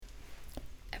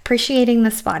Appreciating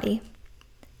this body.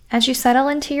 As you settle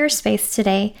into your space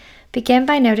today, begin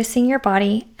by noticing your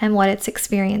body and what it's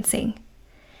experiencing.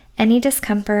 Any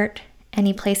discomfort,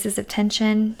 any places of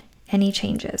tension, any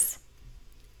changes.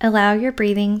 Allow your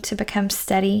breathing to become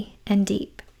steady and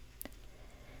deep.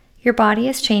 Your body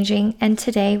is changing, and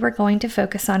today we're going to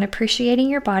focus on appreciating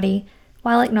your body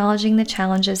while acknowledging the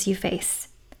challenges you face.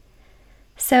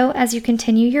 So, as you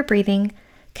continue your breathing,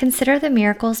 consider the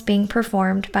miracles being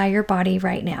performed by your body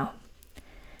right now.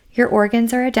 Your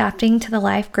organs are adapting to the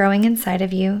life growing inside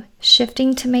of you,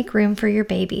 shifting to make room for your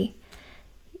baby.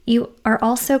 You are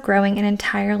also growing an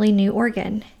entirely new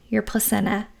organ, your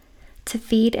placenta, to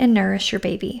feed and nourish your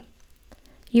baby.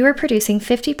 You are producing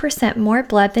 50% more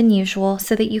blood than usual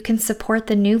so that you can support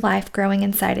the new life growing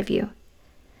inside of you.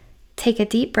 Take a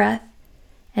deep breath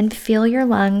and feel your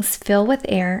lungs fill with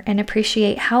air and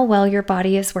appreciate how well your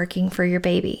body is working for your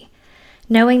baby,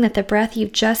 knowing that the breath you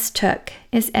just took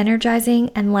is energizing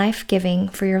and life-giving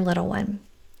for your little one.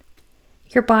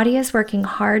 Your body is working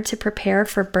hard to prepare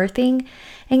for birthing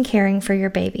and caring for your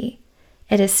baby.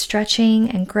 It is stretching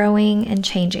and growing and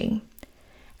changing.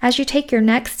 As you take your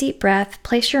next deep breath,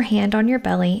 place your hand on your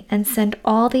belly and send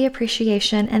all the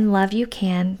appreciation and love you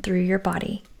can through your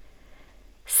body.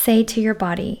 Say to your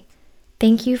body,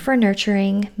 "Thank you for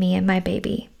nurturing me and my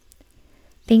baby.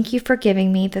 Thank you for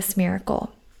giving me this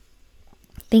miracle.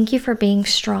 Thank you for being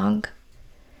strong.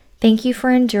 Thank you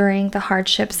for enduring the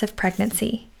hardships of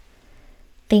pregnancy.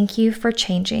 Thank you for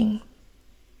changing.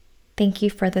 Thank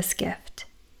you for this gift."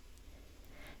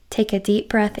 Take a deep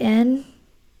breath in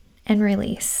and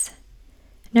release.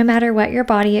 No matter what your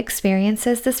body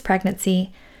experiences this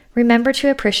pregnancy, remember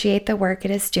to appreciate the work it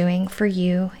is doing for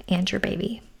you and your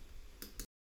baby.